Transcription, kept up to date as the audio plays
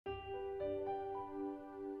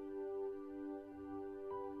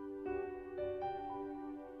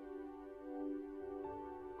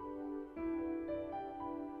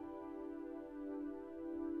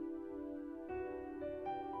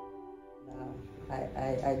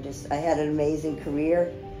I had an amazing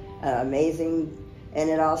career, and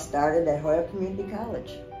it all started at Holyoke Community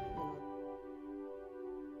College.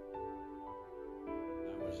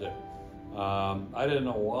 That was it. I didn't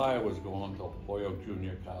know why I was going to Holyoke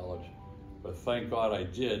Junior College, but thank God I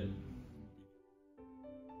did.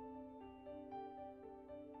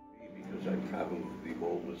 Because I'm probably the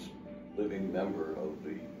oldest living member of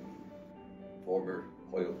the former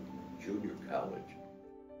Holyoke Junior College.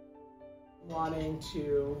 Wanting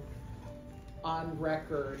to, on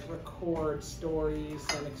record, record stories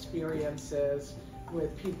and experiences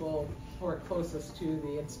with people who are closest to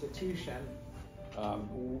the institution.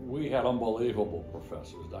 We had unbelievable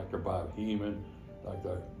professors, Dr. Bob Heeman,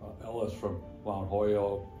 Dr. Ellis from Mount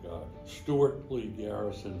Holyoke, Stuart Lee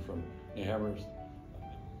Garrison from Amherst.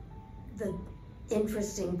 The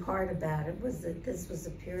interesting part about it was that this was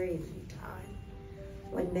a period in time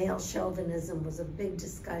when male chauvinism was a big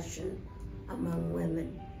discussion among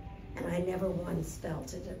women, and I never once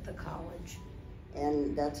felt it at the college.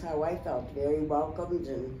 And that's how I felt, very welcomed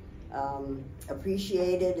and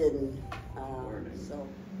appreciated, and so.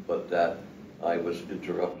 But that I was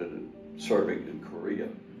interrupted in serving in Korea.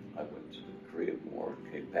 I went to the Korean War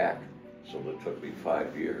and came back, so it took me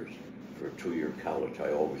 5 years. For a 2-year college,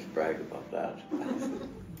 I always brag about that.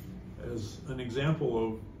 As an example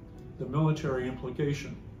of the military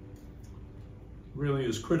implication, really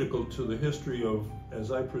is critical to the history of,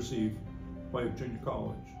 as I perceive, Holyoke Junior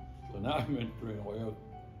College. So now I'm entering Holyoke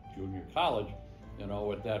Junior College, you know,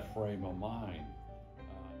 with that frame of mind.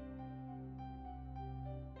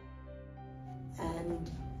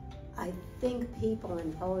 And I think people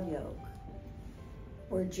in Holyoke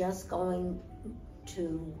were just going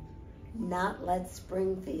to not let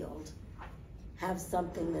Springfield have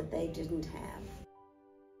something that they didn't have.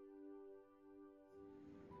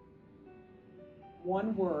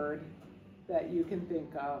 One word that you can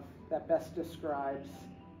think of that best describes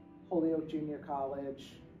Holyoke Junior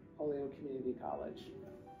College, Holyoke Community College.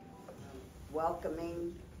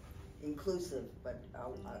 Welcoming, inclusive, but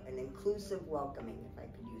an inclusive welcoming, if I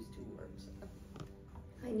could use 2 words.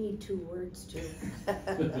 I need 2 words too.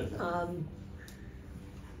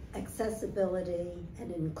 Accessibility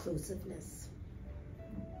and inclusiveness.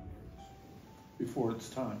 Before its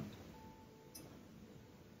time.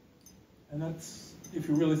 And that's, if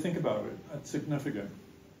you really think about it, that's significant.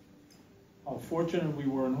 How fortunate we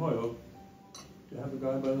were in Holyoke to have a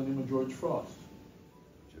guy by the name of George Frost.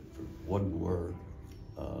 One word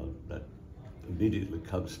that immediately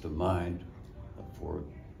comes to mind for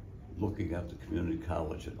looking at the community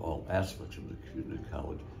college and all aspects of the community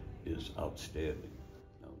college is outstanding.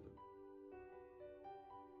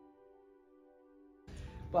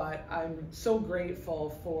 But I'm so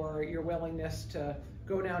grateful for your willingness to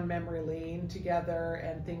go down memory lane together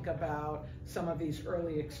and think about some of these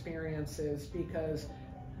early experiences, because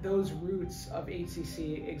those roots of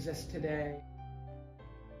HCC exist today.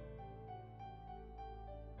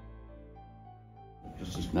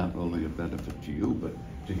 This is not only a benefit to you, but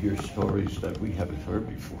to hear stories that we haven't heard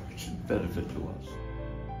before. It's a benefit to us.